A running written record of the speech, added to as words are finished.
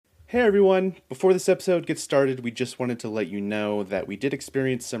Hey everyone! Before this episode gets started, we just wanted to let you know that we did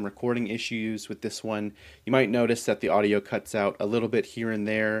experience some recording issues with this one. You might notice that the audio cuts out a little bit here and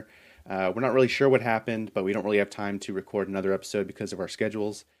there. We're not really sure what happened, but we don't really have time to record another episode because of our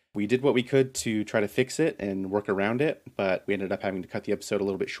schedules. We did what we could to try to fix it and work around it, but we ended up having to cut the episode a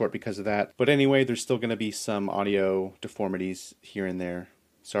little bit short because of that. But anyway, there's still going to be some audio deformities here and there.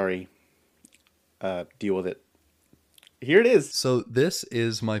 Sorry. Deal with it. Here it is. So this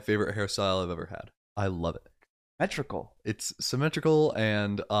is my favorite hairstyle I've ever had. I love it. Symmetrical. It's symmetrical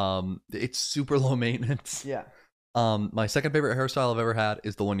and it's super low maintenance. Yeah. My second favorite hairstyle I've ever had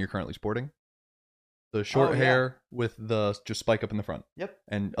is the one you're currently sporting. The short hair with the just spike up in the front. Yep.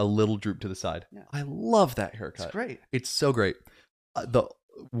 And a little droop to the side. Yeah. I love that haircut. It's great. It's so great. The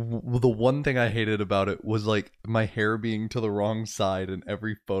one thing I hated about it was like my hair being to the wrong side in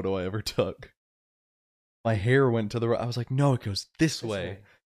every photo I ever took. My hair went to the right. I was like, no, it goes this way. It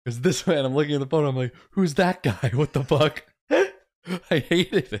goes this way. And I'm looking at the photo. I'm like, who's that guy? What the fuck? I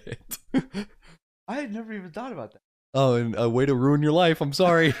hated it. I had never even thought about that. Oh, and a way to ruin your life. I'm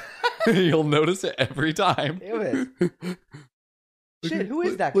sorry. You'll notice it every time. Damn it. Shit, who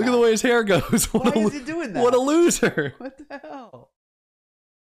is that guy? Look at the way his hair goes. Why is he doing that? What a loser. What the hell?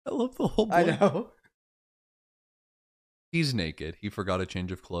 I love the whole I know. He's naked. He forgot a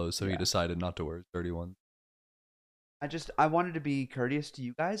change of clothes, so he Yeah. decided not to wear his dirty ones. I wanted to be courteous to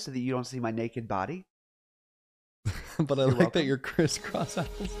you guys so that you don't see my naked body. But I You're like welcome. that you're crisscross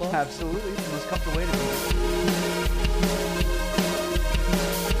applesauce. Absolutely. It's the most comfortable way to be.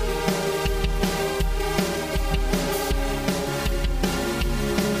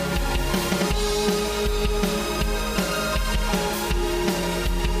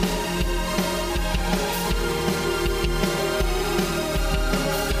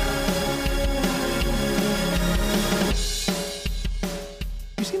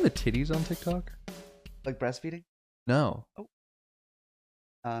 You seen the titties on TikTok? Like breastfeeding? No.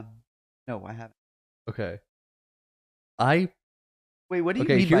 No, I haven't. Okay. Wait, what do you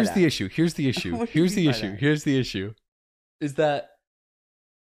Okay, mean here's by the that? issue. Here's the issue. What do you Here's the mean by issue. that? Here's the issue. Is that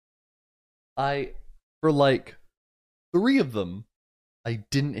for like 3 of them, I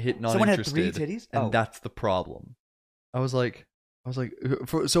didn't hit not Someone had interested. 3 titties? And Oh. that's the problem. I was like,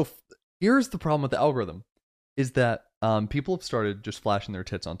 here's the problem with the algorithm is that people have started just flashing their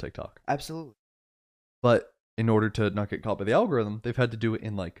tits on TikTok. Absolutely. But in order to not get caught by the algorithm, they've had to do it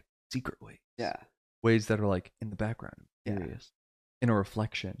in like secret ways. Yeah. Ways that are like in the background, Yeah. mysterious, in a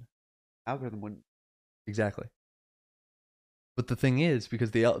reflection. Algorithm wouldn't. Exactly. But the thing is,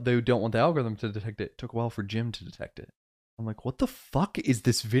 because they don't want the algorithm to detect it, it took a while for Jim to detect it. I'm like, what the fuck is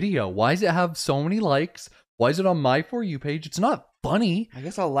this video? Why does it have so many likes? Why is it on my For You page? It's not funny. I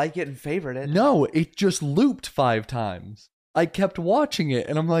guess I'll like it and favorite it. No, it just looped 5 times. I kept watching it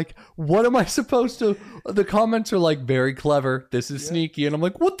and I'm like, what am I supposed to? The comments are like, very clever. This is sneaky. And I'm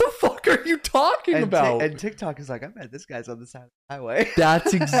like, what the fuck are you talking about? And TikTok is like, I bet this guy's on the side of the highway.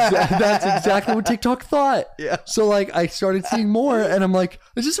 That's exactly what TikTok thought. Yeah. So like I started seeing more and I'm like,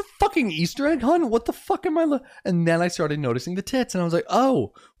 is this a fucking Easter egg hunt? What the fuck am I and then I started noticing the tits and I was like,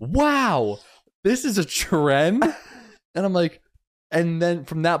 oh, wow, this is a trend. And I'm like, and then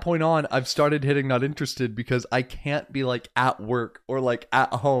from that point on, I've started hitting not interested because I can't be like at work or like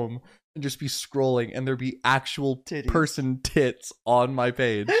at home and just be scrolling and there be actual Titties. person tits on my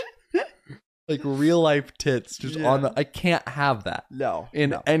page. Like real life tits just on the, I can't have that No.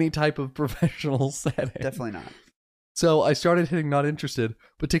 in any type of professional setting. Definitely not. So I started hitting not interested,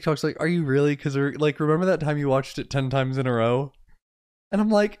 but TikTok's like, are you really? Because like, remember that time you watched it 10 times in a row? And I'm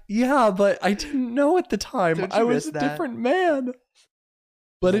like, yeah, but I didn't know at the time. Don't you I was miss a that? different man.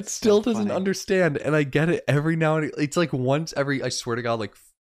 But it That's still so doesn't funny. understand. And I get it every now and it's like once every, I swear to God, like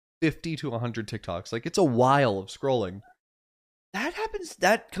 50 to 100 TikToks. Like it's a while of scrolling. That happens.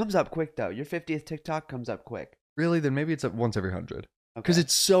 That comes up quick, though. Your 50th TikTok comes up quick. Really? Then maybe it's at once every 100. Okay. Because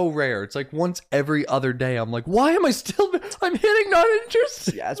it's so rare. It's like once every other day. I'm like, why am I still? I'm hitting not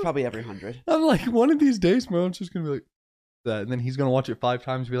interested. Yeah, it's probably every 100. I'm like, one of these days, Merlin's just gonna be like that, and then he's gonna watch it 5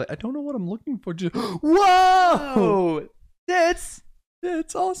 times and be like, I don't know what I'm looking for. Just whoa, Oh, that's yeah,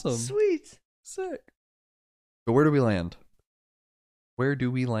 it's awesome, sweet. sick. So where do we land? Where do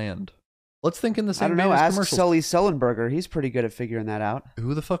we land? Let's think in the I same don't know. vein as Ask commercials. Sully Sullenberger. He's pretty good at figuring that out.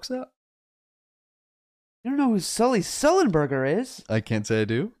 Who the fuck's that? You don't know who Sully Sullenberger is? I can't say I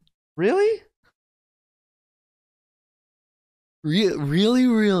do. Really?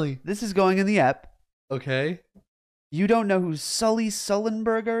 Really? This is going in the app. Okay. You don't know who Sully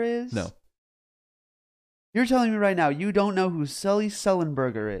Sullenberger is? No, You're telling me right now you don't know who Sully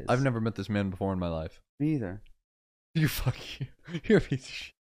Sullenberger is? I've never met this man before in my life. Me either. You're a piece of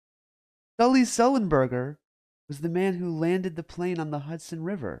shit. Sully Sullenberger was the man who landed the plane on the Hudson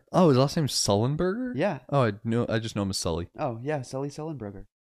River. Oh, his last name's Sullenberger? Yeah. Oh, I just know him as Sully. Oh, yeah, Sully Sullenberger.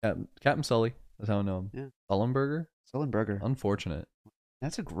 Captain Sully. That's how I know him. Yeah. Sullenberger? Sullenberger. Unfortunate.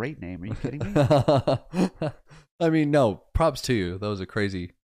 That's a great name. Are you kidding me? I mean, no. Props to you. That was a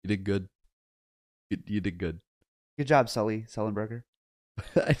crazy. You did good. You did good. Good job, Sully Sullenberger.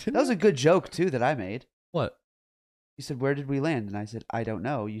 That That was a good joke, too, that I made. What? You said, where did we land? And I said, I don't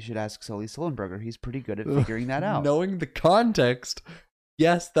know. You should ask Sully Sullenberger. He's pretty good at figuring that out. Knowing the context,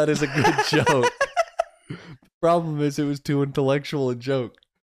 yes, that is a good joke. The problem is it was too intellectual a joke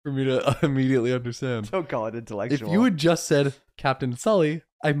for me to immediately understand. Don't call it intellectual. If you had just said Captain Sully,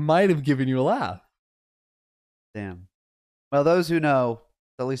 I might have given you a laugh. Damn. Well, those who know,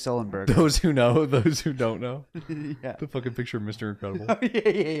 Sully Sullenberger. Those who know, those who don't know. Yeah. The fucking picture of Mr. Incredible. Oh,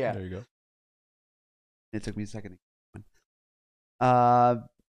 yeah. There you go. It took me a second.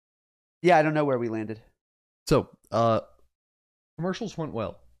 Yeah, I don't know where we landed. So, commercials went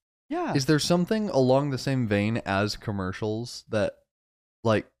well. Yeah. Is there something along the same vein as commercials that,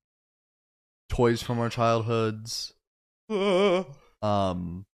 like, toys from our childhoods? I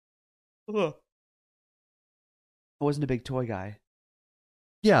wasn't a big toy guy.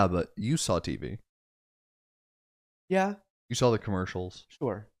 Yeah, but you saw TV. Yeah, You saw the commercials.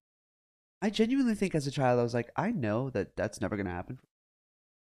 sure. I genuinely think as a child, I was like, I know that that's never going to happen.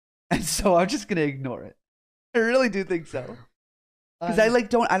 And so I'm just going to ignore it. I really do think so. Because I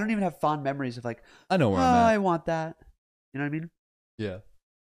don't even have fond memories of like, I know oh, where I'm at. I want that. You know what I mean? Yeah.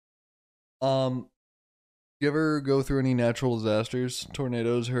 You ever go through any natural disasters?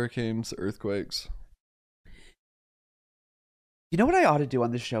 Tornadoes, hurricanes, earthquakes? You know what I ought to do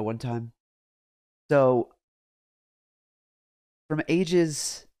on this show one time? So, from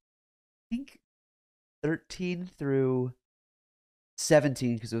ages, I think, 13 through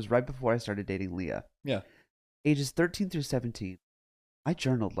 17, because it was right before I started dating Leah. Yeah. Ages 13 through 17, I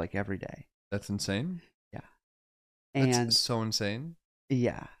journaled like every day. That's insane. Yeah. That's And so insane.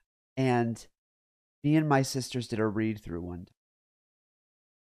 yeah. And me and my sisters did a read through one.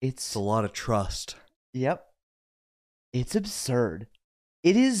 It's a lot of trust. Yep. It's absurd.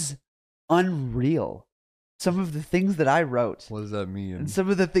 It is unreal. Some of the things that I wrote What does that mean? and some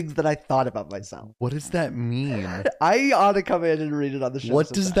of the things that I thought about myself. What does that mean? I ought to come in and read it on the show. What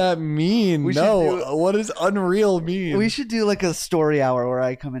does sometime. that mean? We should No. What does unreal mean? We should do like a story hour where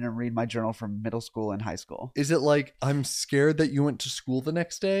I come in and read my journal from middle school and high school. Is it like I'm scared that you went to school the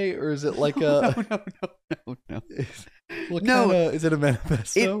next day, or is it like a? No. What No. kinda, is it a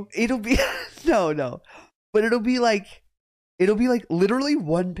manifesto? It'll be no, but it'll be like literally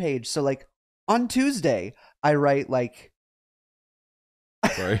one page. So like on Tuesday, I write like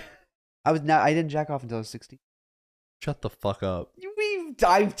Sorry. I didn't jack off until I was 16. Shut the fuck up.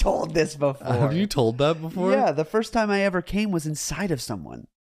 I've told this before. Have you told that before? Yeah, the first time I ever came was inside of someone.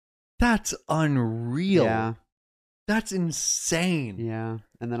 That's unreal. Yeah. That's insane. Yeah.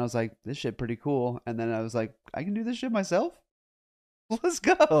 And then I was like, this shit pretty cool. And then I was like, I can do this shit myself. Let's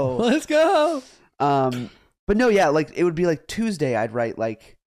go. Let's go. But no, yeah, like it would be like Tuesday I'd write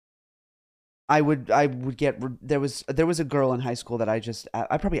like I would get there was a girl in high school that I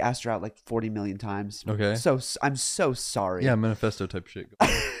probably asked her out like 40 million times. Okay. So I'm so sorry. Yeah, manifesto type shit.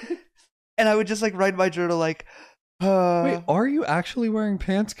 And I would just like write in my journal like Wait, are you actually wearing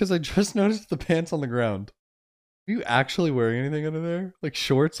pants? Because I just noticed the pants on the ground. Are you actually wearing anything under there? Like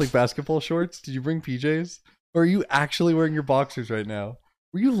shorts, like basketball shorts? Did you bring PJs? Or are you actually wearing your boxers right now?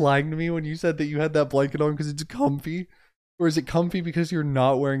 Were you lying to me when you said that you had that blanket on because it's comfy? Or is it comfy because you're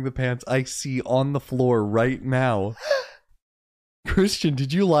not wearing the pants I see on the floor right now? Christian,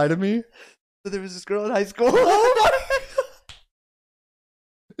 did you lie to me? So there was this girl in high school.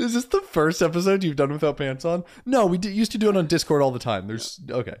 Is this the first episode you've done without pants on? No, we used to do it on Discord all the time.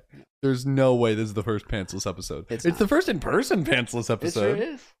 Okay. There's no way this is the first pantsless episode. It's the first in-person pantsless episode. It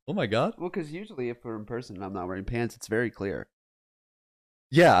sure is. Oh my god. Well, because usually if we're in person and I'm not wearing pants, it's very clear.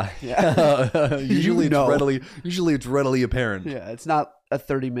 Yeah. Usually You know. it's readily apparent. Yeah, it's not a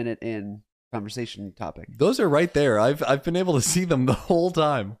 30-minute in conversation topic. Those are right there. I've been able to see them the whole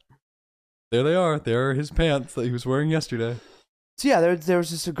time. There they are. There are his pants that he was wearing yesterday. So yeah, there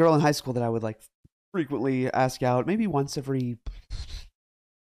was just a girl in high school that I would like frequently ask out, maybe once every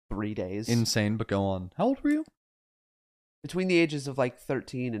 3 days. Insane, but go on. How old were you? Between the ages of like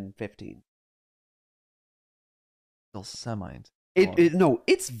 13 and 15. Still semi. No,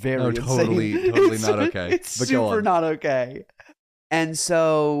 it's very insane. totally It's- not okay. It's But go super on. not okay. And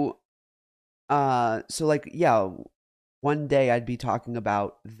so like yeah, one day I'd be talking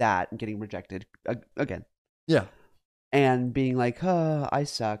about that and getting rejected again. Yeah. And being like, I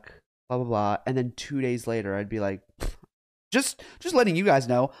suck. blah blah blah, and then 2 days later I'd be like, just letting you guys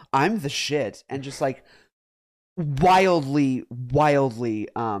know I'm the shit, and just like wildly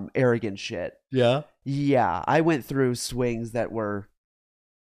arrogant shit. Yeah. Yeah, I went through swings that were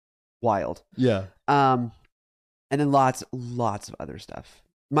wild. Yeah. And then lots of other stuff.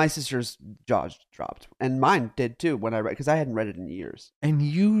 My sister's jaws dropped, and mine did too when I read, because I hadn't read it in years. And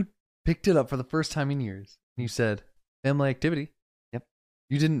you picked it up for the first time in years. You said, family activity. Yep.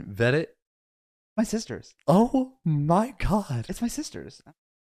 You didn't vet it? My sister's. Oh my God. It's my sister's.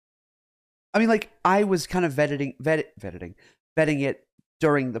 I mean, like, I was kind of vetting it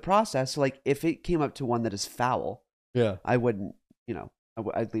during the process. So, like, if it came up to one that is foul, Yeah. I wouldn't,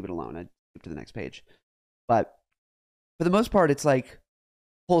 I'd leave it alone. I'd skip to the next page. But for the most part, it's like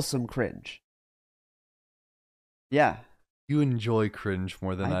wholesome cringe. Yeah. You enjoy cringe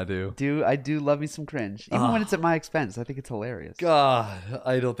more than I do. I do love me some cringe. Even when it's at my expense. I think it's hilarious. God,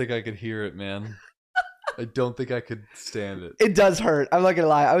 I don't think I could hear it, man. I don't think I could stand it. It does hurt. I'm not gonna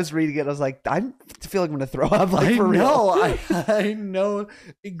lie. I was reading it. I was like, I feel like I'm gonna throw up. Like, for real. I know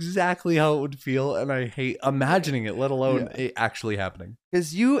exactly how it would feel, and I hate imagining it, let alone it actually happening.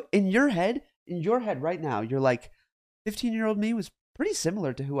 Because you, in your head right now, you're like, 15-year-old me was pretty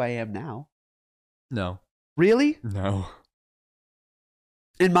similar to who I am now. No. Really? No.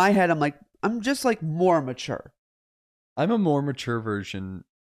 In my head, I'm like, I'm just like more mature. I'm a more mature version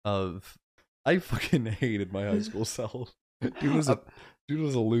of. I fucking hated my high school self. Dude was a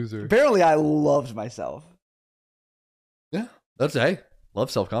loser. Apparently, I loved myself. Yeah, that's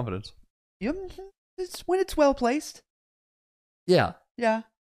love self-confidence. Yeah, it's when it's well placed. Yeah. Yeah.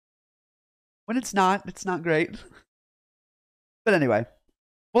 When it's not great. But anyway,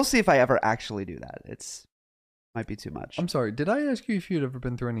 we'll see if I ever actually do that. Might be too much. I'm sorry. Did I ask you if you'd ever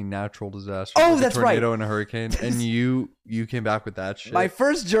been through any natural disasters? Oh, like that's a tornado right. and a hurricane, and you came back with that shit. My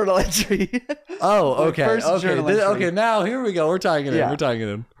first journal entry. Oh, okay. Journal entry. Okay, now here we go. We're tying it in. We're tying it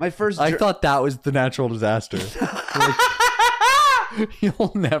in. My first. I thought that was the natural disaster. Like,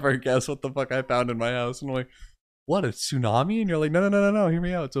 you'll never guess what the fuck I found in my house. And I'm like, what, a tsunami? And you're like, no. Hear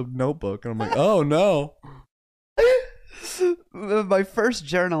me out. It's a notebook. And I'm like, oh no. My first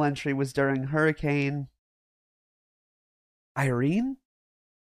journal entry was during Hurricane Irene?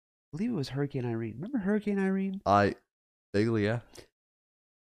 I believe it was Hurricane Irene. Remember Hurricane Irene? Vaguely, yeah.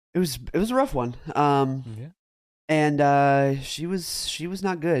 It was a rough one. Yeah. And she was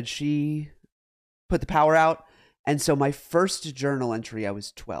not good. She put the power out, and so my first journal entry, I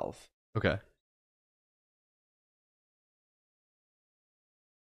was 12. Okay.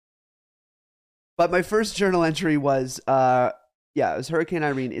 But my first journal entry was it was Hurricane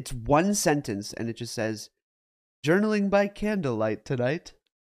Irene. It's one sentence, and it just says, "Journaling by candlelight tonight."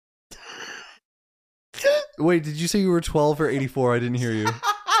 Wait, did you say you were 12 or 84? I didn't hear you.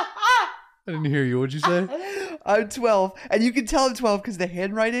 I didn't hear you. What'd you say? I'm 12, and you can tell I'm 12 because the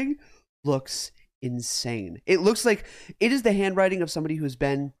handwriting looks insane. It looks like it is the handwriting of somebody who's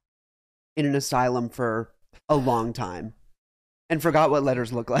been in an asylum for a long time and forgot what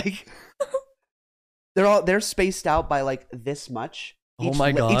letters look like. They're spaced out by like this much. Oh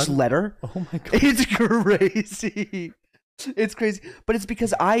my God. Each letter. Oh my God. It's crazy. It's crazy. But it's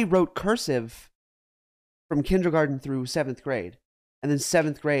because I wrote cursive from kindergarten through 7th grade. And then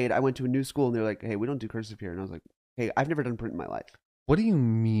 7th grade, I went to a new school and they're like, hey, we don't do cursive here. And I was like, hey, I've never done print in my life. What do you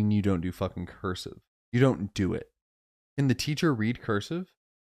mean you don't do fucking cursive? You don't do it. Can the teacher read cursive?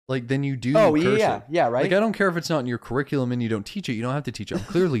 Like, then you do cursive. Yeah, right? Like, I don't care if it's not in your curriculum and you don't teach it. You don't have to teach it. I'm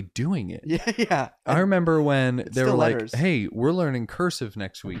clearly doing it. Yeah. I remember when they were like, letters. hey, we're learning cursive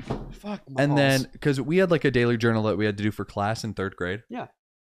next week. Fuck my And balls. then, because we had like a daily journal that we had to do for class in 3rd grade. Yeah.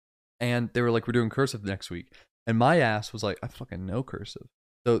 And they were like, we're doing cursive next week. And my ass was like, I fucking know cursive.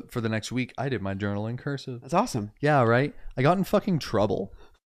 So for the next week, I did my journal in cursive. That's awesome. Yeah, right? I got in fucking trouble.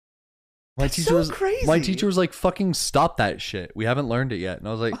 My That's teacher so was crazy. My teacher was like, fucking stop that shit. We haven't learned it yet. And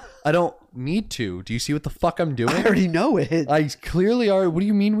I was like, I don't need to. Do you see what the fuck I'm doing? I already know it. I clearly are. What do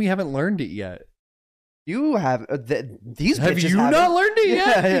you mean we haven't learned it yet? You have these Have bitches you haven't. not learned it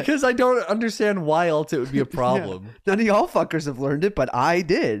yet? Yeah. Because I don't understand why else it would be a problem. Yeah. None of y'all fuckers have learned it, but I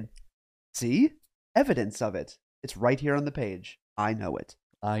did. See? Evidence of it. It's right here on the page. I know it.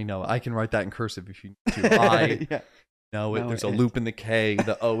 I know. I can write that in cursive if you need to. I Yeah. know it. There's a loop in the K.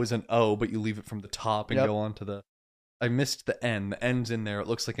 The O is an O, but you leave it from the top and go on to the... I missed the N. The N's in there. It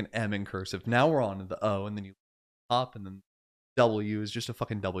looks like an M in cursive. Now we're on to the O, and then you top, and then W is just a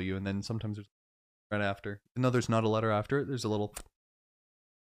fucking W, and then sometimes there's right after. Even though there's not a letter after it, there's a little...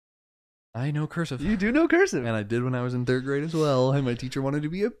 I know cursive. You do know cursive. And I did when I was in 3rd grade as well. And my teacher wanted to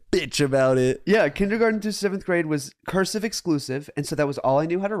be a bitch about it. Yeah, kindergarten through 7th grade was cursive exclusive, and so that was all I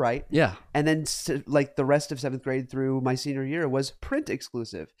knew how to write. Yeah. And then like the rest of 7th grade through my senior year was print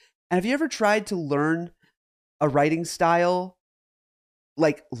exclusive. And have you ever tried to learn a writing style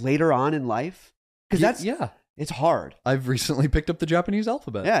like later on in life? Because it's hard. I've recently picked up the Japanese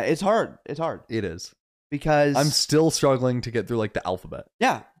alphabet. Yeah, it's hard. It's hard. It is. Because I'm still struggling to get through like the alphabet.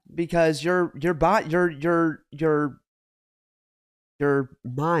 Yeah, because your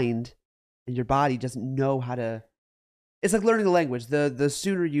mind and your body doesn't know how to. It's like learning a language. The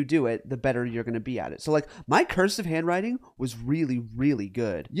sooner you do it, the better you're going to be at it. So like my cursive handwriting was really, really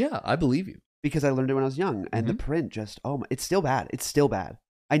good. Yeah, I believe you. Because I learned it when I was young, and the print just it's still bad. It's still bad.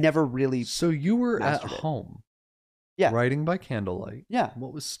 I never really. So you were at mastered it. home. Yeah. Writing by candlelight. Yeah.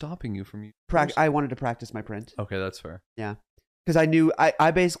 What was stopping you from I wanted to practice my print. Okay, that's fair. Yeah. Because I knew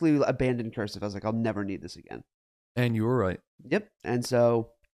I basically abandoned cursive. I was like, I'll never need this again. And you were right. Yep. And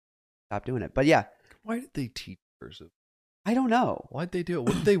so stopped doing it. But yeah. Why did they teach cursive? I don't know. Why'd they do it?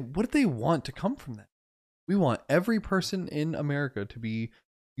 What did they want to come from that? We want every person in America to be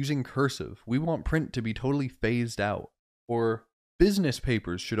using cursive. We want print to be totally phased out. Or business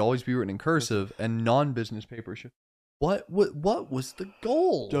papers should always be written in cursive, and non-business papers should. What was the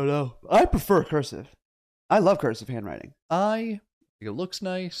goal? Don't know. I prefer cursive. I love cursive handwriting. I think it looks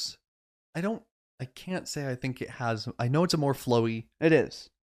nice. I can't say I think it has. I know it's a more flowy. It is.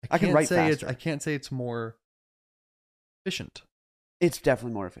 I can write faster. I can't say it's more efficient. It's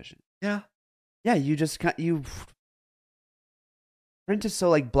definitely more efficient. Yeah. Yeah, you just print is so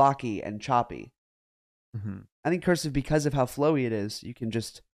like blocky and choppy. Mm-hmm. I think cursive, because of how flowy it is, you can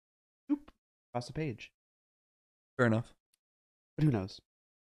just across the page. Fair enough. But who knows?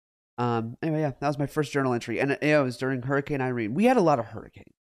 Anyway, yeah, that was my first journal entry, and it was during Hurricane Irene. We had a lot of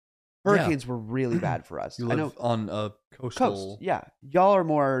hurricanes. Hurricanes were really bad for us. You live I know on a coastal. coast. Yeah, y'all are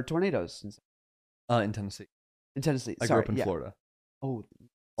more tornadoes. In Tennessee. In Tennessee, I grew up in Florida. Oh,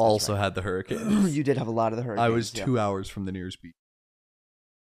 also right. had the hurricanes. You did have a lot of the hurricanes. I was 2 hours from the nearest beach.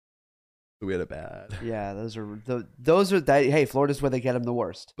 So we had it bad. Yeah, those are that. Hey, Florida's where they get them the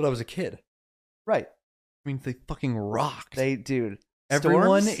worst. But I was a kid. Right. I mean, they fucking rocked. Dude.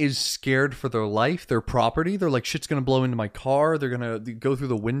 Everyone Storms? is scared for their life, their property. They're like, shit's gonna blow into my car. They're gonna go through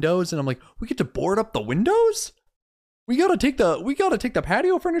the windows, and I'm like, we get to board up the windows? We gotta take the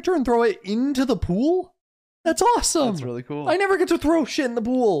patio furniture and throw it into the pool? That's awesome. That's really cool. I never get to throw shit in the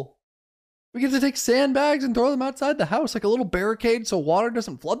pool. We get to take sandbags and throw them outside the house like a little barricade so water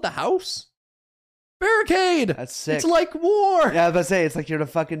doesn't flood the house. Barricade! That's sick. It's like war. Yeah, I was about to say, it's like you're in a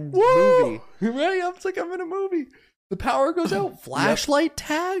fucking Woo! movie. Right? It's like I'm in a movie. The power goes out. Flashlight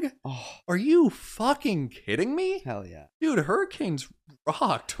tag? Oh, Are you fucking kidding me? hell yeah. Dude, hurricanes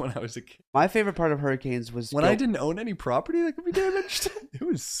rocked when I was a kid. My favorite part of hurricanes was When I didn't own any property that could be damaged. It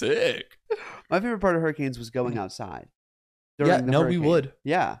was sick. My favorite part of hurricanes was going outside. Yeah, during the no, we hurricane. would.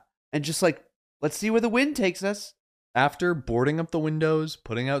 Yeah. And just like, let's see where the wind takes us. After boarding up the windows,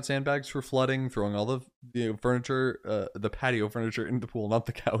 putting out sandbags for flooding, throwing all the furniture, the patio furniture into the pool, not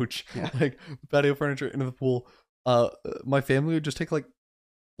the couch, like the patio furniture into the pool, my family would just take like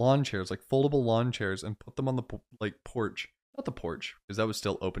lawn chairs, like foldable lawn chairs, and put them on the porch. Not the porch, because that was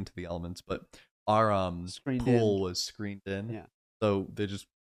still open to the elements, but our pool was screened in. Yeah. So they just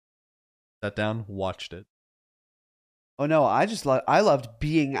sat down, watched it. Oh no, I loved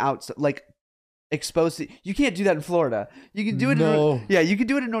being outside, like exposed to, you can't do that in Florida. You can do it you can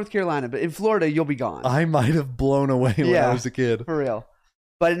do it in North Carolina, but in Florida you'll be gone. I might have blown away when I was a kid. For real.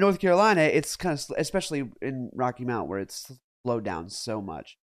 But in North Carolina, it's kind of, especially in Rocky Mount where it's slowed down so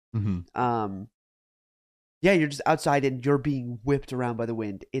much. Mm-hmm. Yeah, you're just outside and you're being whipped around by the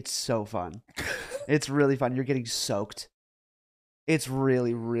wind. It's so fun. It's really fun. You're getting soaked. It's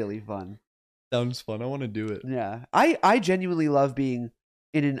really, really fun. Sounds fun. I want to do it. Yeah. I genuinely love being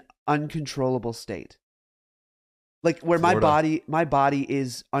in an uncontrollable state. Like where Florida. my body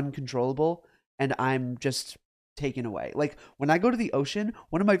is uncontrollable and I'm just taken away. Like when I go to the ocean,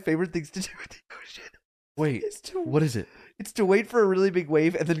 one of my favorite things to do at the ocean. Wait, what is it? It's to wait for a really big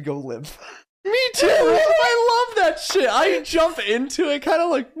wave and then go limp. Me too. I love that shit. I jump into it, kind of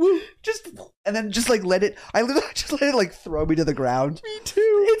like woo, and then just like let it. I literally just let it like throw me to the ground. Me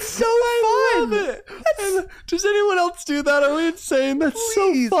too. It's so fun. Love it. And does anyone else do that? Are we insane? That's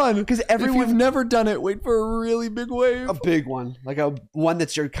Please. so fun. Because if you've never done it, wait for a really big wave, a big one, like a one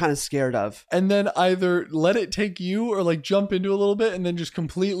that you're kind of scared of, and then either let it take you or like jump into a little bit and then just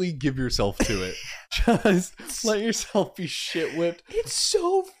completely give yourself to it. Just let yourself be shit whipped. It's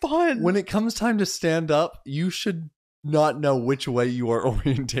so fun. When it comes time to stand up, you should not know which way you are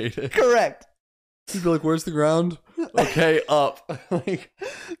orientated. Correct. You'd be like, "Where's the ground?" Okay, up. Like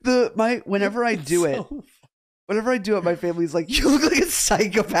Whenever I do it, whenever I do it, my family's like, "You look like a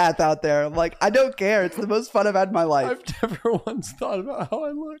psychopath out there." I'm like, I don't care. It's the most fun I've had in my life. I've never once thought about how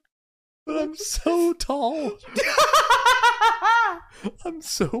I look, but I'm so tall. I'm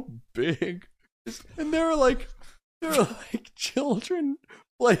so big, and there are like children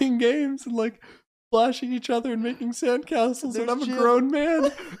playing games and like flashing each other and making sandcastles, and I'm a grown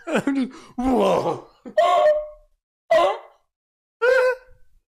man, and I'm just whoa.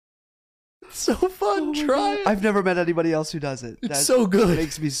 It's so fun. Try it. I've never met anybody else who does it. It's so good. It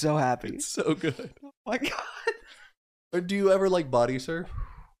makes me so happy. It's so good. Oh my god. Or do you ever like body surf?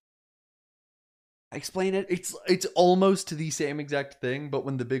 Explain it. It's almost the same exact thing, but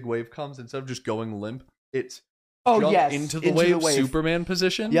when the big wave comes, instead of just going limp, it's jump into the wave, Superman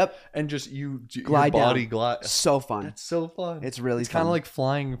position. Yep. And just glide your body down. glide. So fun. It's so fun. It's really kind of fun. like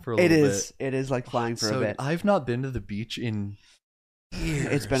flying for a little bit. It is like flying for a bit. I've not been to the beach in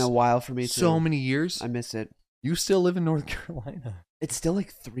years. It's been a while for me too. So many years. I miss it. You still live in North Carolina. It's still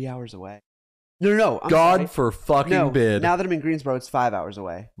like 3 hours away. No. I'm God sorry. for fucking bid. Now that I'm in Greensboro, it's 5 hours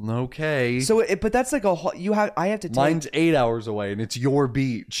away. Okay. So, but that's like a whole. I have to take. Mine's 8 hours away, and it's your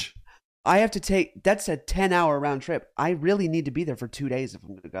beach. I have to take. That's a 10-hour round trip. I really need to be there for 2 days if I'm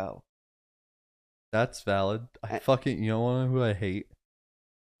going to go. That's valid. You know who I hate?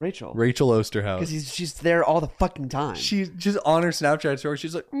 Rachel Osterhouse. Because she's there all the fucking time. She's just on her Snapchat story.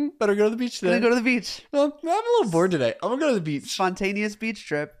 She's like, better go to the beach today. Gonna go to the beach. Well, I'm a little bored today. I'm gonna go to the beach. Spontaneous beach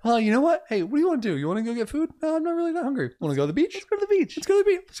trip. You know what? Hey, what do you want to do? You want to go get food? No, I'm not really that hungry. Want to go to the beach? Let's go to the beach. Let's go to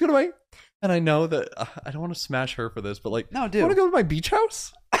the beach. Let's go to my. And I know that I don't want to smash her for this, but like, no, dude, you want to go to my beach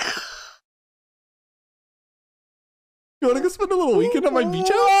house? You want to go spend a little weekend at my beach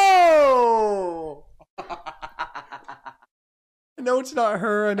house? Whoa! I know it's not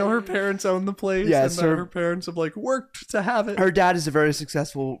her. I know her parents own the place. Yes, and her parents have like worked to have it. Her dad is a very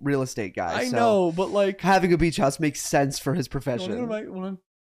successful real estate guy. I know, but like having a beach house makes sense for his profession. Go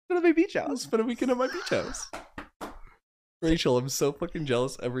to my beach house. Spend a weekend at my beach house. Rachel, I'm so fucking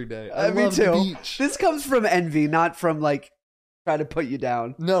jealous every day. Me love too. The beach. This comes from envy, not from like trying to put you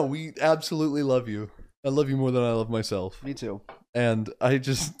down. No, we absolutely love you. I love you more than I love myself. Me too. And I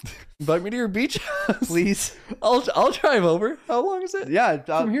just invite me to your beach house, please. I'll drive over. How long is it? Yeah,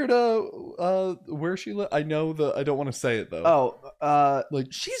 from here to where she lives. I know I don't want to say it though. Like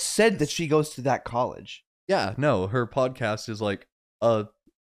she said that she goes to that college. Yeah, no, her podcast is like I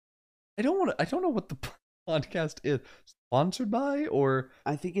don't know what the podcast is. Sponsored by, or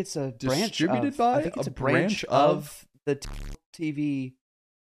I think it's a distributed by. I think it's a branch of the TV.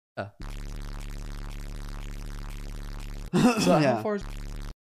 So how far is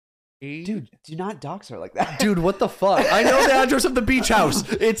Dude, do not dox her like that. Dude, what the fuck? I know the address of the beach house.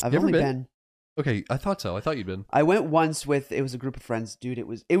 I've only been. Okay, I thought so. I thought you'd been. I went once it was a group of friends. Dude, it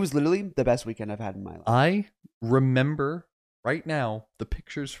was literally the best weekend I've had in my life. I remember right now the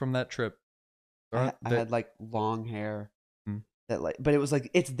pictures from that trip. I had like long hair. But it was like,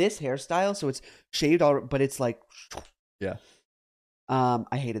 it's this hairstyle, so it's shaved all, but it's like, yeah.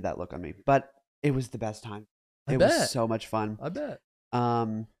 I hated that look on me, but it was the best time. It was so much fun. I bet.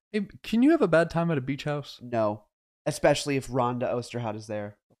 Hey, can you have a bad time at a beach house? No, especially if Rhonda Osterhout is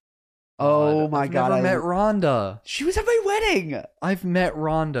there. Oh my God! I've never met Rhonda. She was at my wedding. I've met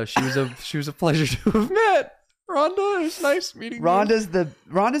Rhonda. She was a pleasure to have met. Rhonda, it was nice meeting you. Rhonda's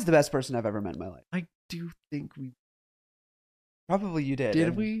the best person I've ever met in my life. I do think we. Probably you did.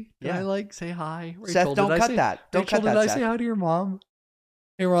 Did we? Yeah. Did I like say hi? Rachel, Seth, don't cut that. Don't cut that. Did I say hi to your mom?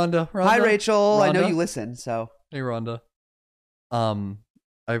 Hey, Rhonda. Hi, Rachel. Rhonda? I know you listen, so. Hey, Rhonda.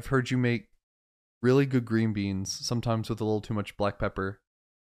 I've heard you make really good green beans, sometimes with a little too much black pepper.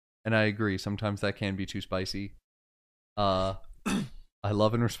 And I agree, sometimes that can be too spicy. I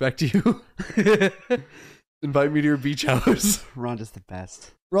love and respect you. Invite me to your beach house. Rhonda's the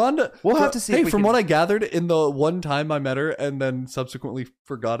best. Rhonda, we'll have to see. Hey, from what I gathered in the one time I met her and then subsequently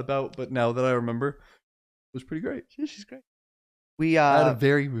forgot about, but now that I remember, it was pretty great. She's great. I had a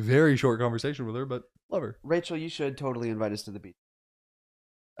very, very short conversation with her, but love her. Rachel, you should totally invite us to the beach.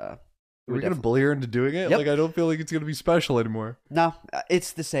 We're gonna bully her into doing it. Yep. Like I don't feel like it's gonna be special anymore. No,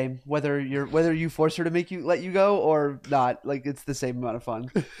 it's the same. Whether you force her to let you go or not, like it's the same amount of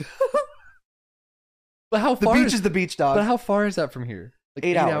fun. But how far? The beach is the beach, dog. But how far is that from here? Like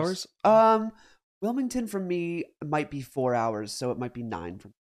 8 hours. Wilmington from me might be 4 hours, so it might be 9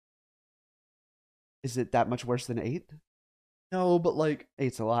 from. Is it that much worse than 8? No, but like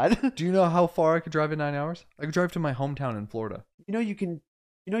 8's a lot. Do you know how far I could drive in 9 hours? I could drive to my hometown in Florida. You know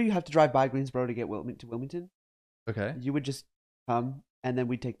you have to drive by Greensboro to get to Wilmington. Okay. You would just come, and then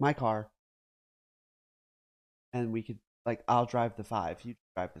we'd take my car, and we could like I'll drive the 5, you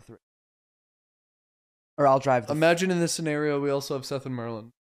drive the 3, or I'll drive the. Imagine in this scenario, we also have Seth and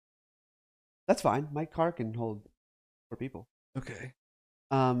Merlin. That's fine. My car can hold 4 people. Okay.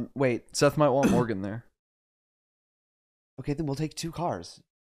 Wait. Seth might want Morgan there. Okay, then we'll take 2 cars.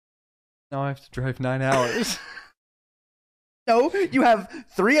 Now I have to drive 9 hours. No, you have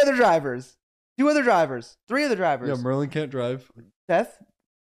 3 other drivers, 2 other drivers, 3 other drivers. Yeah, Merlin can't drive. Seth,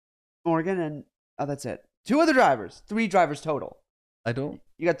 Morgan, and that's it. 2 other drivers, 3 drivers total. I don't.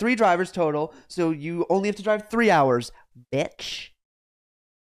 You got 3 drivers total, so you only have to drive 3 hours, bitch.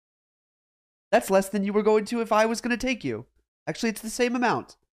 That's less than you were going to if I was going to take you. Actually, it's the same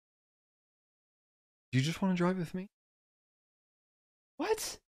amount. Do you just want to drive with me?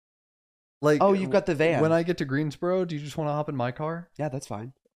 What? Like, Oh, you've got the van. When I get to Greensboro, do you just want to hop in my car? Yeah, that's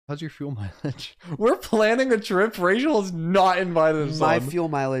fine. How's your fuel mileage? We're planning a trip. Rachel is not invited us My on. fuel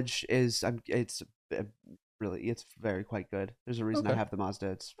mileage is it's very quite good. There's a reason I Okay. have the Mazda.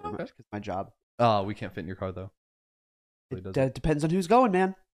 It's very much because my job. Oh, we can't fit in your car though. Really It doesn't. depends on who's going,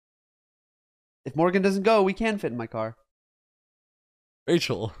 man. If Morgan doesn't go, we can fit in my car.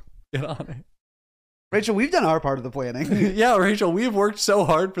 Rachel, get on it. Rachel, we've done our part of the planning. Yeah, Rachel, we have worked so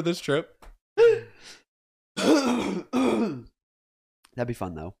hard for this trip. That'd be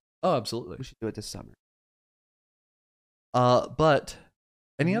fun though. Oh, We absolutely. should do it this summer. But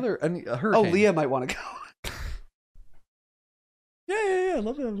any Oh, hurricane? Leah might want to go. Yeah. I'd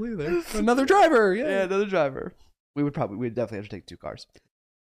love to have Leah there. Another driver. Yeah. Another driver. We'd definitely have to take 2 cars.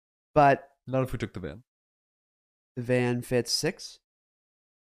 But Not if we took the van. the van fits 6.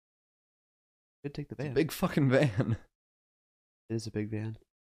 Could take the It's a van. big fucking van. It is a big van.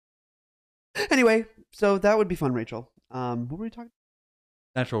 Anyway, so that would be fun, Rachel. What were we talking?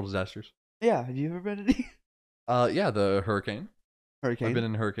 Natural disasters. Yeah, have you ever been any Yeah, the hurricane. hurricane? I've been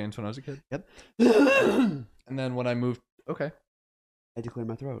in hurricanes when I was a kid. Yep. And then when I moved, okay. I had to clear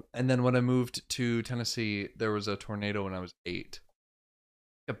my throat. And then when I moved to Tennessee, there was a tornado when I was 8.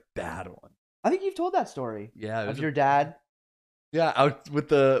 A bad one. I think you've told that story Yeah, it of was your dad. yeah, out with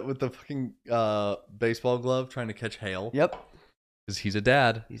the fucking baseball glove trying to catch hail. Yep, Because he's a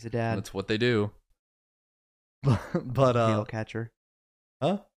dad. he's a dad. That's what they do. But Hail catcher.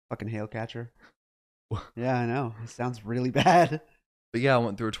 huh? Fucking hail catcher. What? Yeah, I know. It sounds really bad. But yeah, I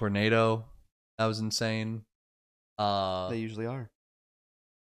went through a tornado. That was insane. They usually are.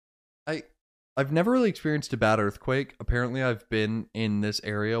 I've never really experienced a bad earthquake. Apparently, I've been in this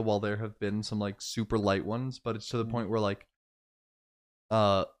area while there have been some like super light ones, but it's to the point where like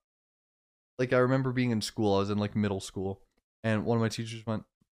I remember being in school. I was in like middle school, and one of my teachers went,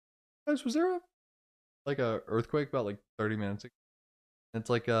 "Guys, was there a earthquake about like 30 minutes ago?" And it's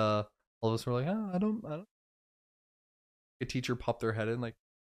like all of us were like, "Oh, I don't." A teacher popped their head in like,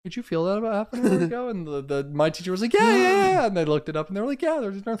 "Did you feel that about half an hour ago?" And my teacher was like, yeah. And they looked it up and they were like, "Yeah,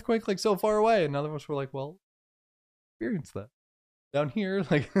 there's an earthquake like so far away." And none of us were like, "Well, experience that down here."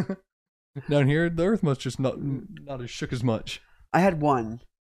 Like down here, the earth must just not as shook as much. I had one.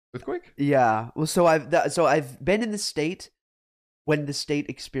 Earthquake? Yeah. Well, so I've been in the state when the state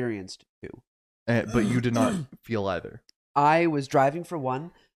experienced 2. But you did not feel either. I was driving for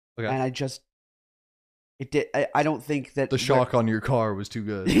one, Okay. and I don't think that The shock on your car was too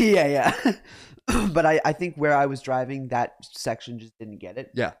good. yeah. But I think where I was driving, that section just didn't get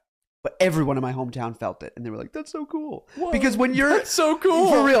it. Yeah. But everyone in my hometown felt it, and they were like, "That's so cool." Whoa, Because when you're that's so cool.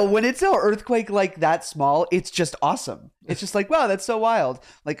 for real, when it's an earthquake like that small, it's just awesome. It's just like, wow, that's so wild.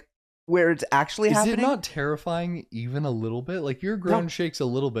 Like where it's actually Is happening. it not terrifying even a little bit? Like your ground shakes a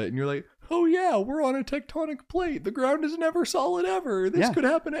little bit and you're like, "Oh yeah, we're on a tectonic plate. The ground is never solid ever. This Yeah. could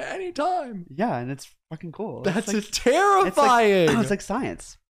happen at any time." Yeah, and it's fucking cool. That's it's terrifying. It's like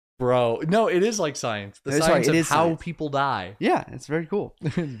science. Bro, no, it is like science. The Sorry, science it of is how science. people die. Yeah, it's very cool.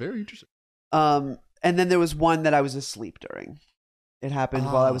 It's very interesting. And then there was one that I was asleep during. It happened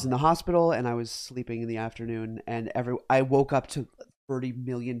while I was in the hospital, and I was sleeping in the afternoon, and I woke up to 30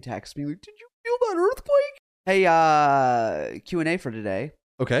 million texts being like, "Did you feel that earthquake?" Hey, Q&A for today.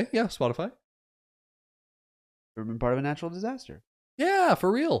 Okay, yeah, Spotify. Ever been part of a natural disaster? Yeah,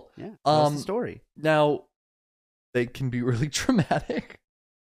 for real. Yeah. What's the Um, story? Now, they can be really traumatic.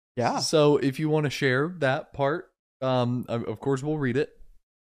 Yeah. So if you want to share that part, of course we'll read it.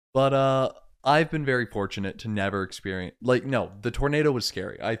 But I've been very fortunate to never experience the tornado was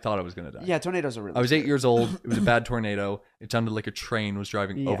scary. I thought I was gonna die. Yeah, tornadoes are really I was 8 scary. years old. It was a bad tornado. It sounded like a train was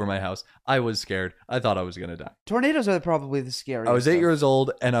driving Yeah. over my house. I was scared. I thought I was gonna die. Tornadoes are probably the scariest. I was 8 stuff. years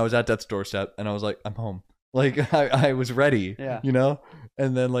old and I was at death's doorstep and I was like, I'm home. Like I was ready. Yeah. You know?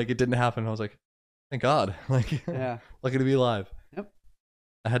 And then like it didn't happen. I was like, Thank God. Like, Yeah. lucky to be alive. Yep.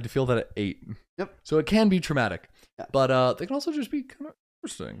 I had to feel that at 8. Yep. So it can be traumatic. Yeah. But they can also just be kind of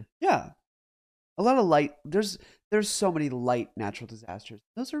interesting. Yeah. A lot of light. There's so many light natural disasters.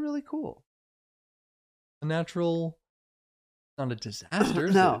 Those are really cool. A natural, not a disaster.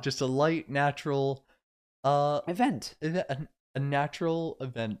 No. Just a light natural Event. a natural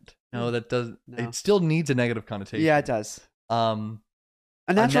event. No, that does. No. It still needs a negative connotation. Yeah, it does. A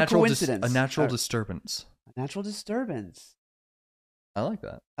A natural coincidence. a natural Or- disturbance. a natural disturbance. I like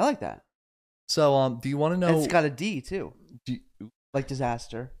that. I like that. So, do you want to know? And it's got a D too, do you, like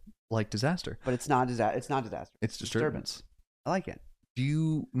disaster, like disaster. but it's not disaster. It's not disaster. It's disturbance. I like it. Do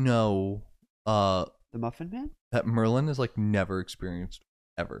you know The Muffin Man. that Merlin is like never experienced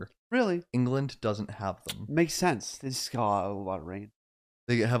ever? Really England doesn't have them. makes sense. They just got a lot of rain.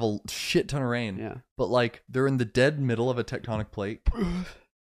 They have a shit ton of rain. Yeah. But like they're in the dead middle of a tectonic plate.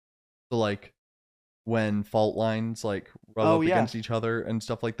 So like when fault lines like rub up against each other and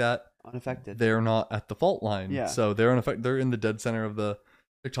stuff like that, Unaffected. they're not at the fault line. Yeah. So they're in the dead center of the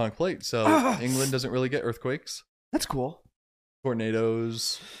tectonic plate. So England doesn't really get earthquakes, That's cool.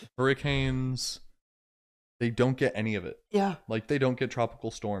 tornadoes, hurricanes. They don't get any of it. Yeah. Like they don't get tropical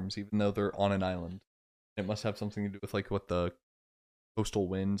storms, even though they're on an island. It must have something to do with like what the coastal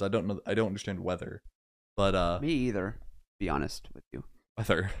winds. I don't know. I don't understand weather, but Me either. Be honest with you.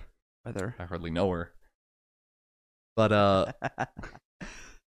 weather. Weather. I hardly know her. But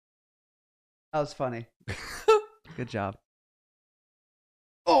That was funny. Good job.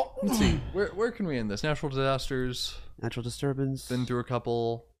 Oh, let's see. Where can we end this? Natural disasters. Natural disturbance. Been through a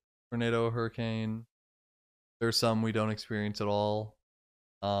couple. Tornado, hurricane. There's some we don't experience at all.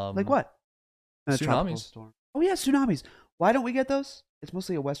 Like what? A tropical Tsunamis. storm. Oh yeah, tsunamis. Why don't we get those? It's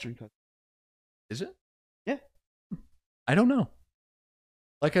mostly a Western coast. Is it? Yeah. I don't know.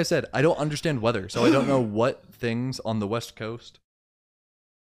 Like I said, I don't understand weather, so I don't know what things on the West Coast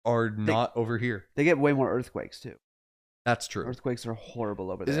are not over here. They get way more earthquakes too. That's true. Earthquakes are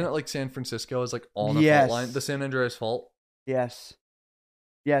horrible over there. Isn't it like San Francisco is like on a Yes. fault line? The San Andreas Fault? Yes.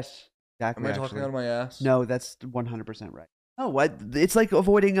 Yes. Exactly. Am I talking actually. out of my ass? No, that's 100% right. Oh, what? It's like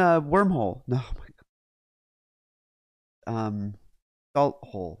avoiding a wormhole. No, oh my God. Salt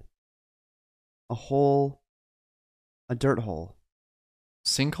hole. A hole. A dirt hole.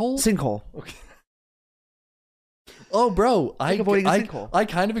 Sinkhole? Sinkhole. Okay. Oh, bro, like avoiding a sinkhole. I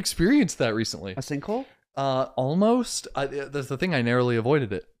kind of experienced that recently. A sinkhole? Almost. That's the thing. I narrowly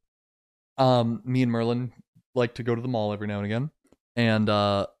avoided it. Me and Merlin like to go to the mall every now and again, and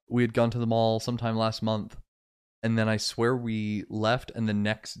we had gone to the mall sometime last month, and then I swear we left, and the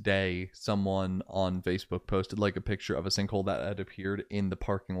next day, someone on Facebook posted like a picture of a sinkhole that had appeared in the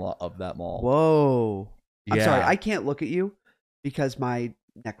parking lot of that mall. Whoa. I'm Yeah. sorry. I can't look at you because my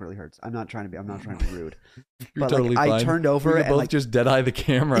neck really hurts. I'm not trying to be rude. You're but totally like, I fine. turned over We could and both like just dead eye the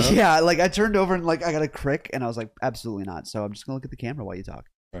camera. yeah, like I turned over and like I got a crick and I was like, absolutely not. So I'm just gonna look at the camera while you talk.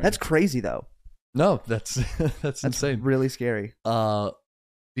 Right. That's crazy though. No, that's That's insane. really scary.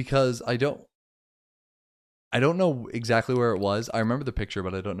 Because I don't know exactly where it was. I remember the picture,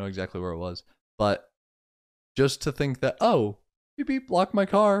 but I don't know exactly where it was. But just to think that, oh, beep beep, lock my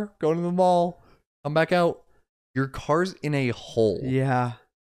car, go to the mall, come back out. Your car's in a hole. Yeah.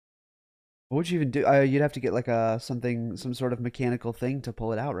 What would you even do? You'd have to get like some sort of mechanical thing to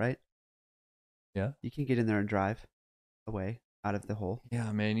pull it out, right? Yeah. You can't get in there and drive away out of the hole.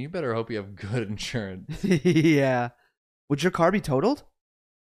 Yeah, man, you better hope you have good insurance. Yeah. Would your car be totaled?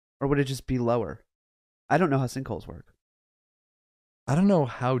 Or would it just be lower? I don't know how sinkholes work. I don't know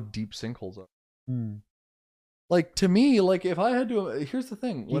how deep sinkholes are. Hmm. Like, to me, like, if I had to, here's the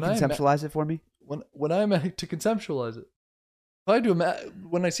thing. Can you conceptualize it for me? When I'm to conceptualize it, if I do,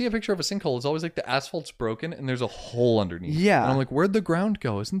 when I see a picture of a sinkhole, it's always like the asphalt's broken and there's a hole underneath. Yeah. And I'm like, where'd the ground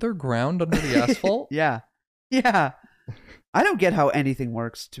go? Isn't there ground under the asphalt? Yeah. Yeah. I don't get how anything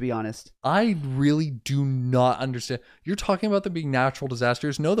works, to be honest. I really do not understand. You're talking about them being natural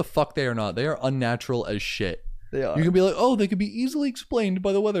disasters. No, the fuck they are not. They are unnatural as shit. They are. You can be like, oh, they could be easily explained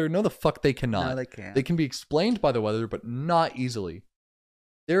by the weather. No, the fuck they cannot. No, they can't. They can be explained by the weather, but not easily.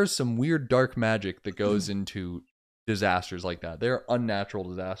 There's some weird dark magic that goes into disasters like that. They're unnatural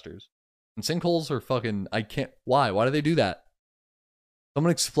disasters. And sinkholes are fucking, I can't, why? Why do they do that?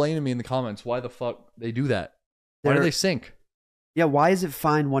 Someone explain to me in the comments why the fuck they do that. Why do they sink? Yeah, why is it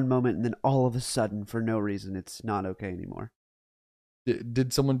fine one moment and then all of a sudden, for no reason, it's not okay anymore?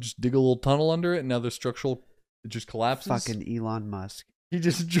 Did someone just dig a little tunnel under it and now the structural, it just collapses? Fucking Elon Musk. He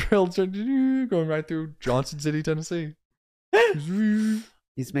just drilled, going right through Johnson City, Tennessee.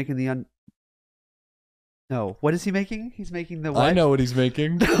 He's making the No. What is he making? He's making the what? I know what he's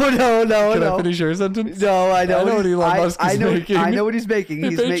making. No. Can I finish your sentence? No, I know. I know what Elon Musk is making. I know what he's making. Hey,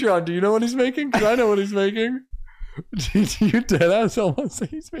 He's Patreon, do you know what he's making? Because I know what he's making. Do you dead ass almost say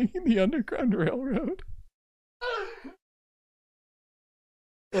he's making the Underground Railroad?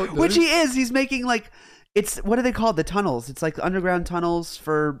 Which he is. He's making like it's what are they called? The tunnels. It's like underground tunnels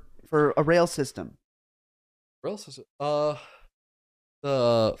for a rail system. Where else is it?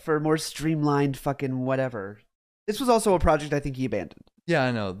 For more streamlined fucking whatever. This was also a project I think he abandoned. Yeah,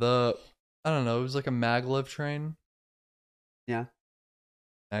 I know. I don't know. It was like a maglev train. Yeah.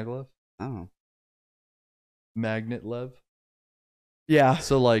 Maglev? I don't know. Magnet lev. Yeah.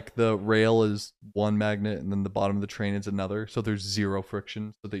 So like the rail is one magnet and then the bottom of the train is another. So there's zero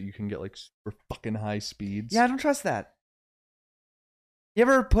friction so that you can get like super fucking high speeds. Yeah, I don't trust that. You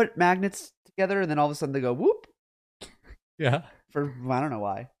ever put magnets together and then all of a sudden they go whoop? Yeah. I don't know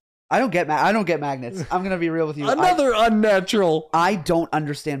why. I don't get magnets. I'm gonna be real with you. Another unnatural. I don't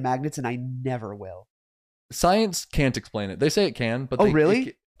understand magnets, and I never will. Science can't explain it. They say it can, but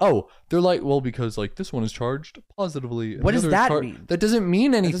really? They're like, well, because like this one is charged positively. What does that mean? That doesn't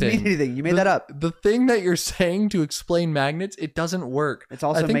mean anything. That doesn't mean anything. You made that up. The thing that you're saying to explain magnets, it doesn't work. It's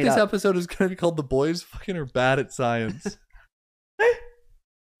also I think made this up. episode is going to be called "The Boys Fucking Are Bad at Science."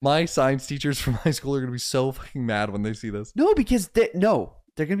 My science teachers from high school are going to be so fucking mad when they see this. No, because they're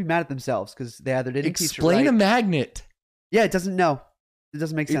gonna be mad at themselves because they either didn't teach it Explain right. a magnet. Yeah, it doesn't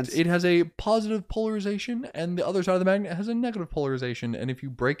make sense. It has a positive polarization, and the other side of the magnet has a negative polarization. And if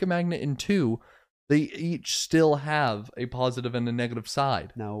you break a magnet in two, they each still have a positive and a negative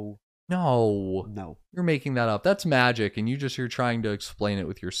side. No. You're making that up. That's magic, and you're trying to explain it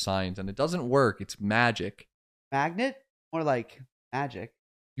with your science, and it doesn't work. It's magic. Magnet? More like magic.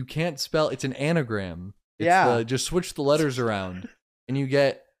 You can't spell. It's an anagram. Yeah. Just switch the letters around, and you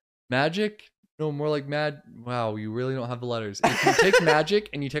get magic. No, more like mad. Wow, you really don't have the letters. If you take magic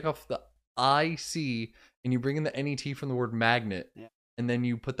and you take off the IC and you bring in the NET from the word magnet, and then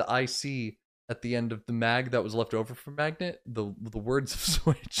you put the IC at the end of the mag that was left over from magnet, the words have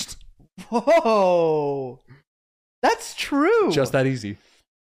switched. Whoa. That's true. Just that easy.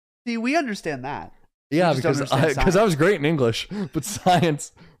 See, we understand that. Yeah, just don't because understand I was great in English, but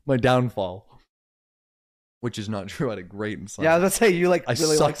science, my downfall. Which is not true. I did great in science. Yeah, I was about to say you I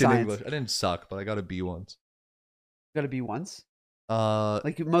really like sucked in science. English. I didn't suck, but I got a B once. Got a B once? Most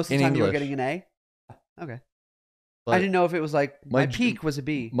Like most of the time you were getting an A? Okay. I didn't know if it was like my peak was a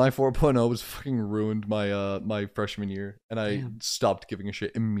B. My 4.0 was fucking ruined my freshman year, and I stopped giving a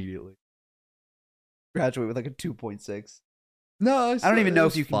shit immediately. Graduate with like a 2.6. No, I don't even know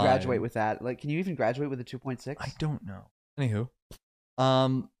if you can fine. graduate with that. Like, can you even graduate with a 2.6? I don't know. Anywho,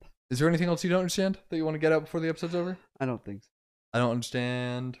 is there anything else you don't understand that you want to get out before the episode's over? I don't think so. I don't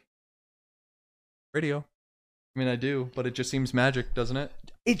understand radio. I mean, I do, but it just seems magic, doesn't it?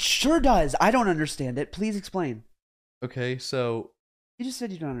 It sure does. I don't understand it. Please explain. Okay, so You just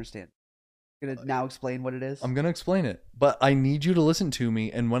said you don't understand. You're gonna now explain what it is? I'm gonna explain it, but I need you to listen to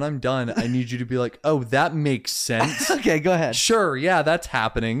me, and when I'm done, I need you to be like, "Oh, that makes sense." Okay, go ahead. Sure, yeah, that's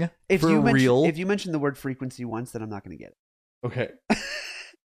happening. If for you real. if you mention the word frequency once, then I'm not gonna get it. Okay,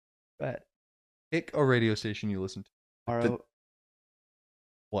 Go ahead. pick a radio station you listen to. RO,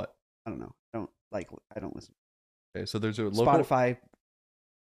 What? I don't know. I don't listen. Okay, so there's a local Spotify.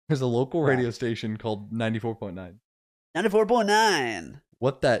 There's a local radio station called 94.9. 94.9.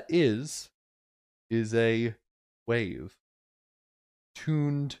 What that is a wave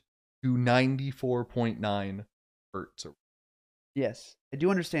tuned to 94.9 hertz. Yes, I do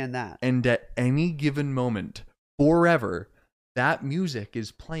understand that. And at any given moment, forever, that music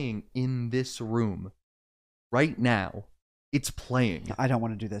is playing in this room. Right now, it's playing. I don't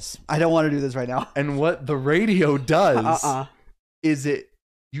want to do this. I don't want to do this right now. And what the radio does is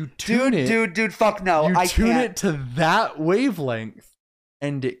you tune it. Dude, fuck no. You I tune can't. it to that wavelength,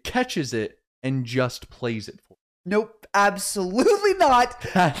 and it catches it and just plays it for you. Nope, absolutely not.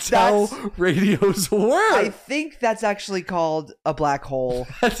 That's how radios work. I think that's actually called a black hole.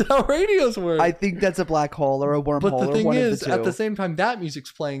 That's how radios work. I think that's a black hole or a wormhole. But the thing or one is, of the two. at the same time that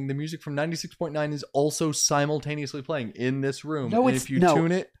music's playing, the music from 96.9 is also simultaneously playing in this room. No, and it's if you no.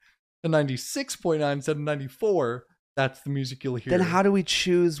 tune it to 96.9 instead of 94, that's the music you'll hear. Then how do we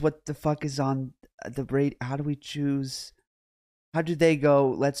choose what the fuck is on the radio? How do we choose? How do they go,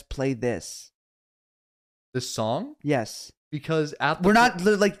 let's play this? This song? Yes. Because at the We're not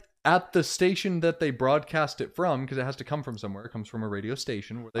like at the station that they broadcast it from, because it has to come from somewhere. It comes from a radio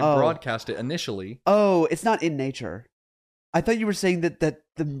station where they Oh. broadcast it initially. Oh, it's not in nature. I thought you were saying that the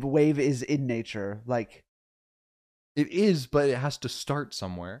wave is in nature. Like It is, but it has to start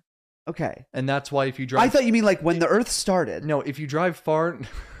somewhere. Okay. And that's why if you drive... I thought you mean like when the Earth started. No, if you drive far...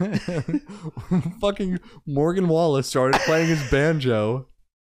 Fucking Morgan Wallace started playing his banjo.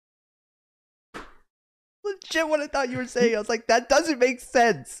 Legit what I thought you were saying. I was like, that doesn't make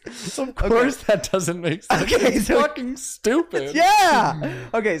sense. Of course that doesn't make sense. Okay, it's so- fucking stupid. Yeah.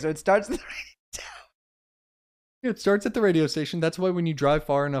 Okay, so it starts with It starts at the radio station. That's why when you drive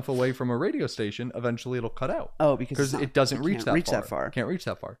far enough away from a radio station, eventually it'll cut out. Oh, because It doesn't reach that far. far. Can't reach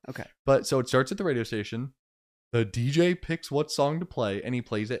that far. Okay. But so it starts at the radio station. The DJ picks what song to play, and he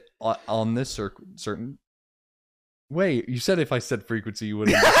plays it on this certain... Wait, you said if I said frequency, you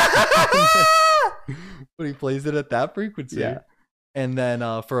wouldn't. But he plays it at that frequency. Yeah. And then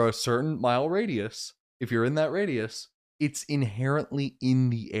for a certain mile radius, if you're in that radius, it's inherently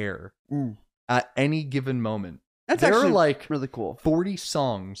in the air at any given moment. That's there actually are like really cool. 40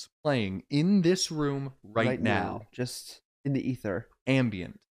 songs playing in this room right now. Just in the ether.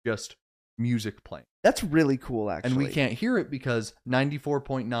 Ambient. Just music playing. That's really cool, actually. And we can't hear it because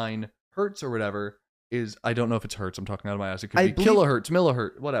 94.9 hertz or whatever is, I don't know if it's hertz, I'm talking out of my ass. It could be kilohertz,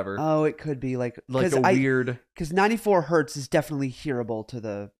 millihertz, whatever. Oh, it could be like weird... Because 94 hertz is definitely hearable to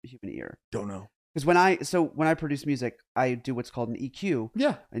the human ear. Don't know. Because when I produce music, I do what's called an EQ.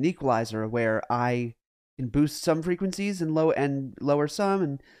 Yeah. An equalizer, where I can boost some frequencies and lower some,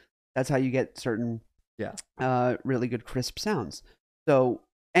 and that's how you get certain really good crisp sounds. So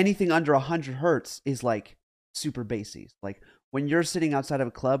anything under 100 hertz is like super bassy. Like when you're sitting outside of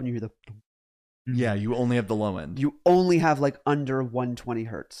a club and you hear the... Yeah, you only have the low end. You only have like under 120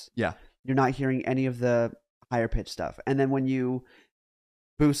 hertz. Yeah. You're not hearing any of the higher pitch stuff. And then when you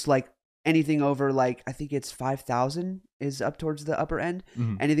boost like anything over like, I think it's 5,000 is up towards the upper end.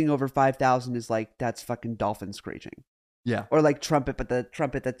 Mm-hmm. Anything over 5,000 is like, that's fucking dolphin screeching. Yeah. Or like trumpet, but the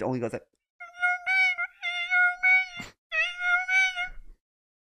trumpet that only goes like...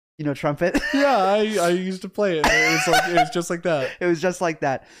 You know trumpet? Yeah, I used to play it. It was just like that. It was just like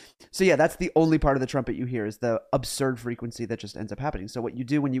that. So yeah, that's the only part of the trumpet you hear is the absurd frequency that just ends up happening. So what you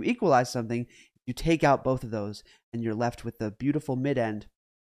do when you equalize something, you take out both of those and you're left with the beautiful mid-end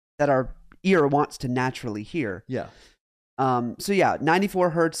that our ear wants to naturally hear. Yeah. So yeah,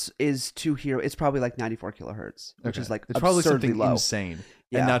 94 hertz is to hear. It's probably like 94 kilohertz, which is like it's probably absurdly something low. insane.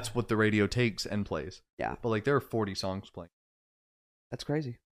 Yeah. And that's what the radio takes and plays. Yeah. But like there are 40 songs playing. That's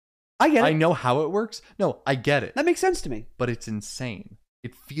crazy. I get it. I know how it works. No, I get it. That makes sense to me. But it's insane.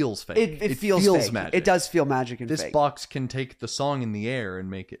 It feels fake. It feels fake. magic. It does feel magic and this fake. box can take the song in the air and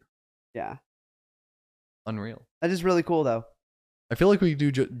make it Yeah. unreal. That is really cool, though. I feel like we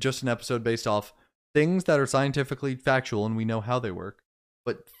do just an episode based off things that are scientifically factual and we know how they work,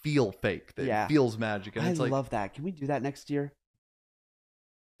 but feel fake. It feels magic. And I it's like, love that. Can we do that next year?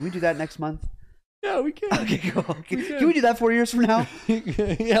 Can we do that next month? yeah, we can. Okay, cool. Can we do that 4 years from now?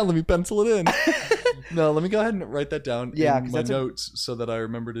 Yeah, let me pencil it in. No, let me go ahead and write that down in my notes so that I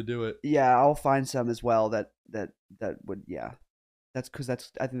remember to do it. Yeah, I'll find some as well that would, yeah. I think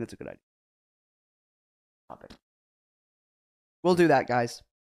that's a good idea. Topic. We'll do that, guys.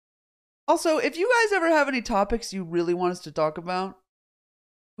 Also, if you guys ever have any topics you really want us to talk about,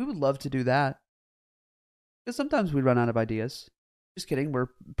 we would love to do that. Because sometimes we run out of ideas. Just kidding, we're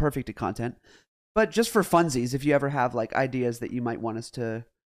perfect at content. But just for funsies, if you ever have like ideas that you might want us to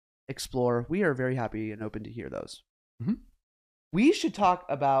explore, we are very happy and open to hear those. Mm-hmm. We should talk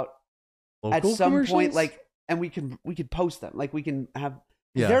about Local at some point, commercials? like, and we could post them. Like we can have.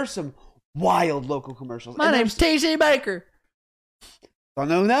 Yeah. There's some wild local commercials. My name's TC Baker. Don't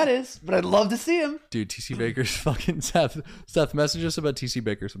know who that is, but I'd love to see him. Dude, TC Baker's fucking Seth, message us about TC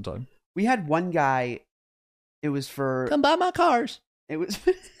Baker sometime. We had one guy. It was for. Come buy my cars. It was.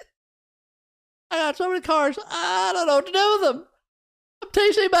 I got so many cars. I don't know what to do with them. I'm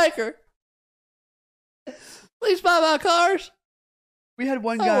TC Baker. Please buy my cars. We had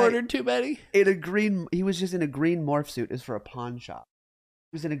one guy. I ordered too many. In a green. He was just in a green morph suit. It was for a pawn shop.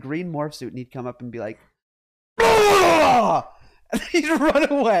 He was in a green morph suit, and he'd come up and be like, "Ah!" And he'd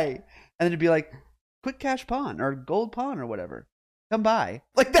run away, and then he'd be like, "Quick cash pawn or gold pawn or whatever. Come by."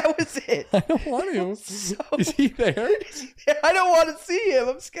 Like that was it. I don't want to. Is he there? I don't want to see him.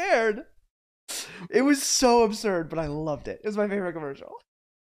 I'm scared. It was so absurd, but I loved it. It was my favorite commercial.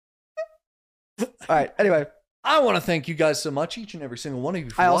 All right. Anyway, I want to thank you guys so much, each and every single one of you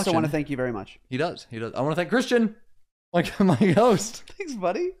for I watching. also want to thank you very much. He does. I want to thank Christian, my host. Thanks,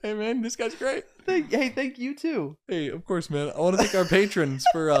 buddy. Hey, man, this guy's great. Thank you too. Hey, of course, man. I want to thank our patrons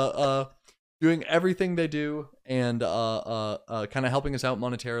for doing everything they do and kind of helping us out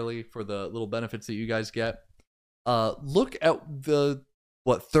monetarily for the little benefits that you guys get. Look at the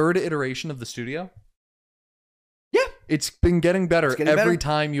third iteration of the studio. Yeah, It's been getting better It's getting every better.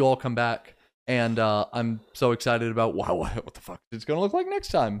 time you all come back. And I'm so excited about, wow, what the fuck it's going to look like next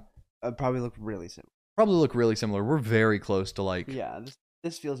time. Probably look really similar. Probably look really similar. We're very close to like, Yeah,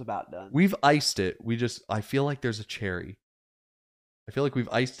 this feels about done. we've iced it. I feel like there's a cherry. I feel like we've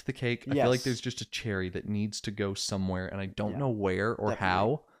iced the cake. I feel like Yes. there's just a cherry that needs to go somewhere, and I don't Yeah, know where or definitely.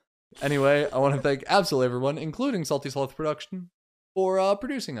 how. Anyway, I want to thank absolutely everyone, including Salty Sloth Production, for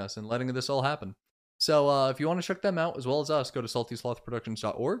producing us and letting this all happen. So if you want to check them out, as well as us, go to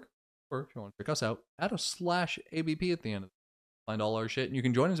saltyslothproductions.org, or if you want to check us out, add a /ABP at the end of it. Find all our shit, and you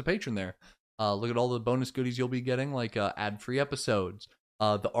can join as a patron there. Look at all the bonus goodies you'll be getting, like ad-free episodes,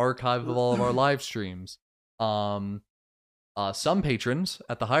 the archive of all of our live streams. Some patrons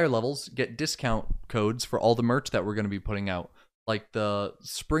at the higher levels get discount codes for all the merch that we're going to be putting out. Like the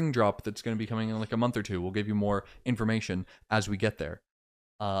spring drop that's going to be coming in like a month or two. We'll give you more information as we get there.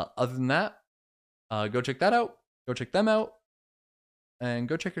 Other than that, go check that out. Go check them out. And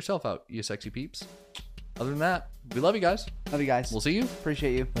go check yourself out, you sexy peeps. Other than that, we love you guys. Love you guys. We'll see you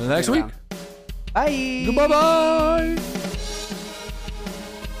Appreciate you. next week. Bye. Goodbye bye.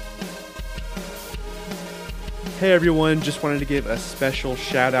 Hey everyone, just wanted to give a special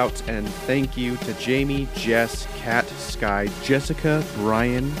shout out and thank you to Jamie, Jess, Kat, Sky, Jessica,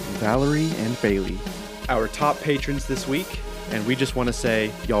 Brian, Valerie, and Bailey, our top patrons this week. And we just want to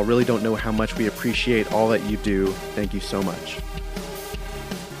say, y'all really don't know how much we appreciate all that you do. Thank you so much.